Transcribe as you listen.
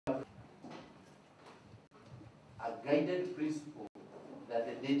guided principle that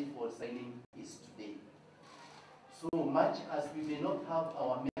the date for signing is today. So much as we may not have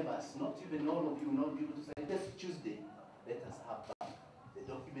our members, not even all of you not be able to sign this Tuesday, let us have back the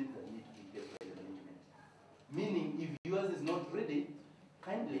documents that need to be kept by the management. Meaning, if yours is not ready,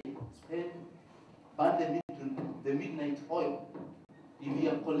 kindly burn the midnight oil. If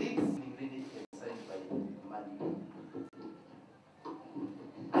your colleagues are ready and signed by money,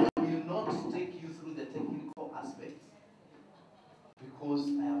 I will not take you through the technical aspects because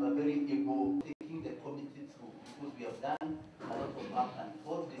I am a very able taking the committee through, because we have done a lot of back and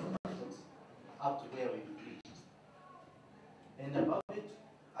forth discussions up to where we've reached. And above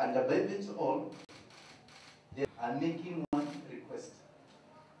it all, they are making one request,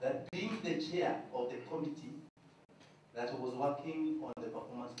 that being the chair of the committee that was working on the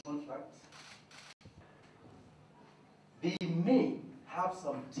performance contracts, they may have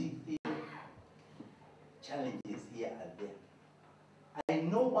some teething challenges here and there. I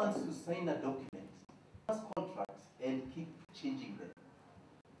know once you sign a document, contracts, and keep changing them.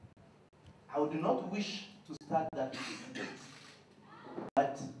 I would not wish to start that precedent.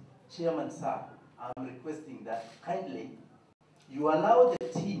 But, Chairman Sir, I'm requesting that kindly you allow the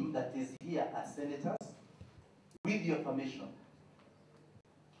team that is here as senators, with your permission,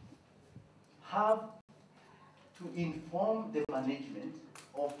 have to inform the management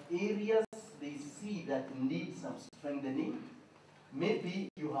of areas they see that need some strengthening. Maybe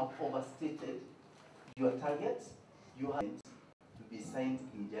you have overstated your targets, you have to be signed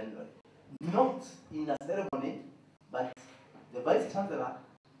in January. Not in a ceremony, but the Vice Chancellor,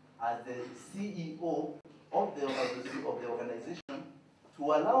 as the CEO of the organization, to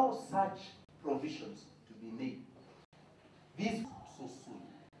allow such provisions to be made. This so soon,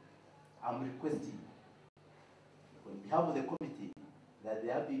 I'm requesting, on behalf of the committee, that they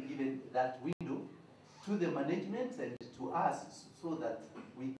have been given that window to the management and to us, so that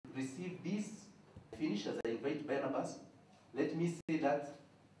we receive these. Finish as I invite Barnabas. Let me say that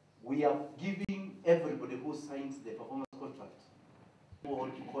we are giving everybody who signs the performance contract, or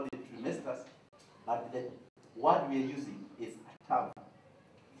to call it trimesters, but the word we are using is a term,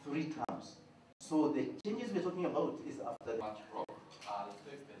 3 terms. So the changes we're talking about is after the much rock. Let's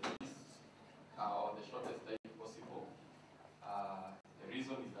take the least or the shortest time possible. The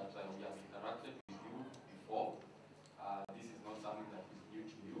reason is that we have interacted with you before. This is not something that is new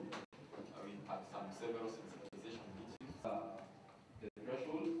to you. We've had several sensitization meetings. The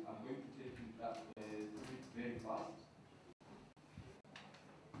threshold, I'm going to take it very fast.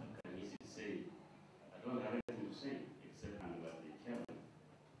 Can you say, I don't have anything to say except I'm the chairman,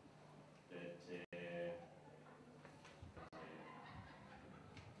 that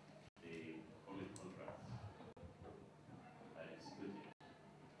the common contracts are executed.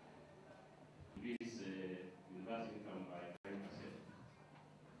 This university income by 5%.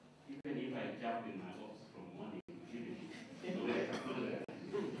 Even if I jump in my office from morning to evening, so I can do that.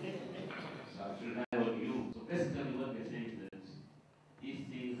 So I should rely on you. So basically what we're saying is that this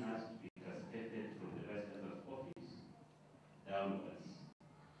thing has to be cascaded from the Vice Chancellor's office downwards.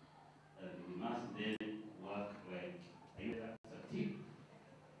 And we must then work like a team.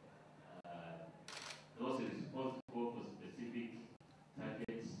 Those responsible for specific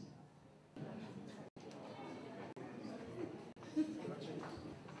targets.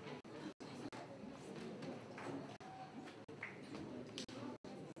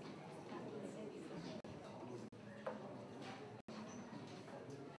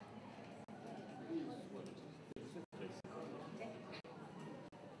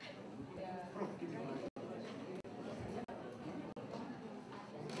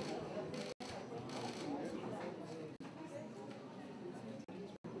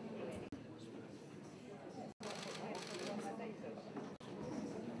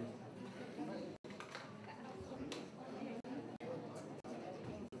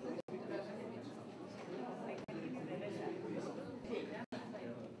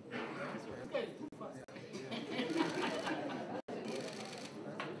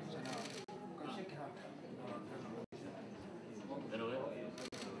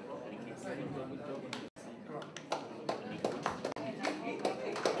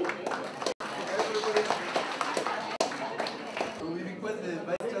 We request the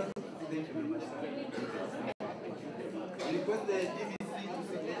Vice Chancellor, thank you very much, sir. We request the DVC to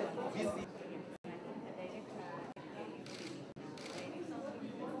sign, VC.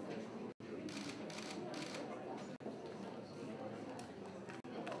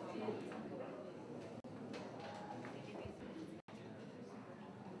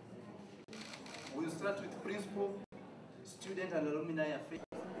 We'll start with principal, student and alumni affairs.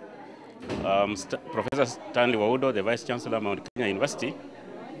 Professor Stanley Waudo, the Vice Chancellor of Mount Kenya University.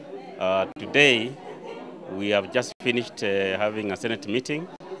 Today, we have just finished having a Senate meeting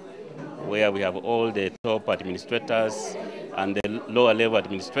where we have all the top administrators and the lower level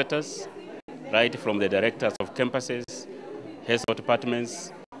administrators, right from the directors of campuses, heads of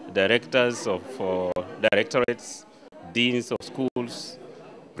departments, directors of directorates, deans of schools,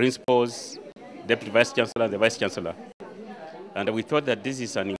 principals, deputy vice chancellor, and the vice chancellor. And we thought that this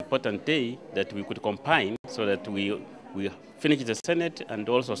is an important day that we could combine so that we finish the Senate and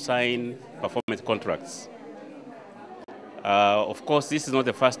also sign performance contracts. Of course, this is not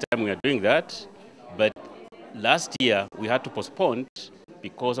the first time we are doing that, but last year we had to postpone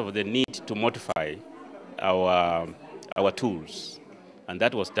because of the need to modify our tools. And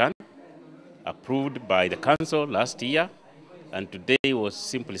that was done, approved by the council last year, and today was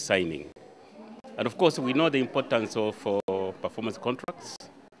simply signing. And of course, we know the importance of performance contracts.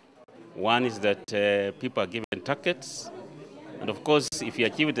 One is that people are given targets. And of course, if you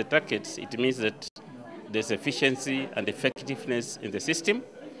achieve the targets, it means that there's efficiency and effectiveness in the system.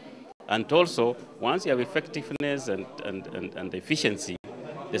 And also, once you have effectiveness and efficiency,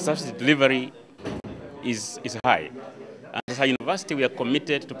 the service delivery is high. And as a university, we are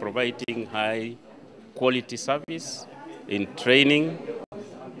committed to providing high quality service in training,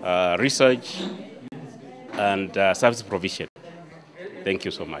 research, and service provision. Thank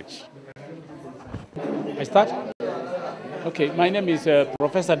you so much. I start? Okay, my name is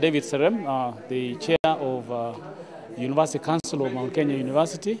Professor David Serem, the chair of University Council of Mount Kenya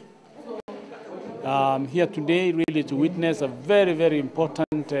University. I'm here today really to witness a very, very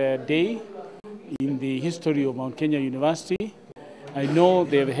important day in the history of Mount Kenya University. I know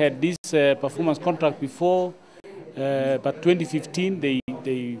they've had this performance contract before, but 2015 they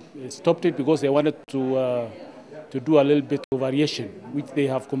stopped it because they wanted to do a little bit of variation, which they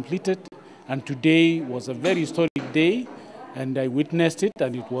have completed. And today was a very historic day, and I witnessed it,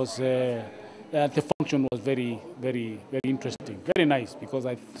 and it was the function was very, very, very interesting, very nice, because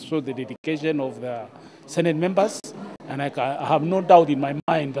I saw the dedication of the Senate members, and I have no doubt in my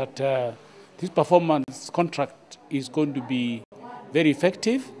mind that this performance contract is going to be very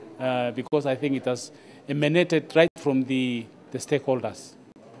effective, because I think it has emanated right from the stakeholders.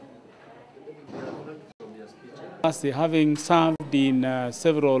 Having served in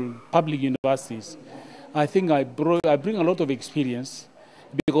several public universities, I think I bring a lot of experience,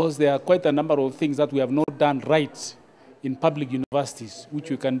 because there are quite a number of things that we have not done right in public universities, which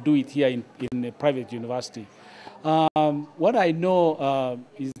we can do it here in a private university. What I know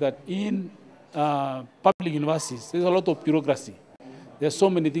is that in public universities, there's a lot of bureaucracy. There's so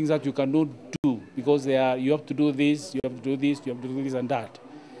many things that you cannot do, because you have to do this, you have to do this, you have to do this and that.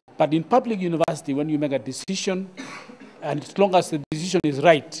 But in public university, when you make a decision, and as long as the decision is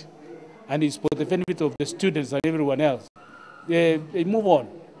right, and it's for the benefit of the students and everyone else, they move on.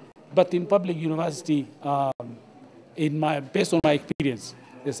 But in public university, based on my experience,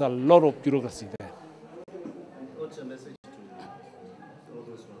 there's a lot of bureaucracy there. What's your message to all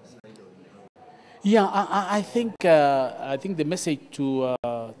those who have signed on? Yeah, I think the message to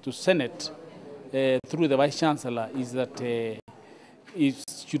Senate through the Vice Chancellor is that it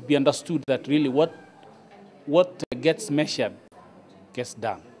should be understood that really what gets measured gets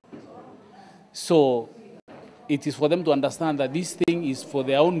done. So it is for them to understand that this thing is for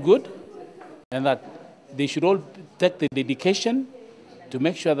their own good, and that they should all take the dedication to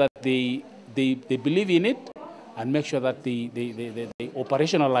make sure that they believe in it, and make sure that they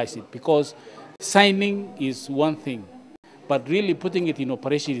operationalize it. Because signing is one thing, but really putting it in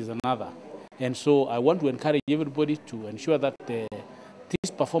operation is another. And so I want to encourage everybody to ensure that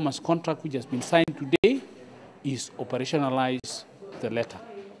this performance contract, which has been signed today, is operationalized to the letter.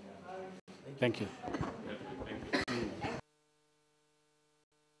 Thank you.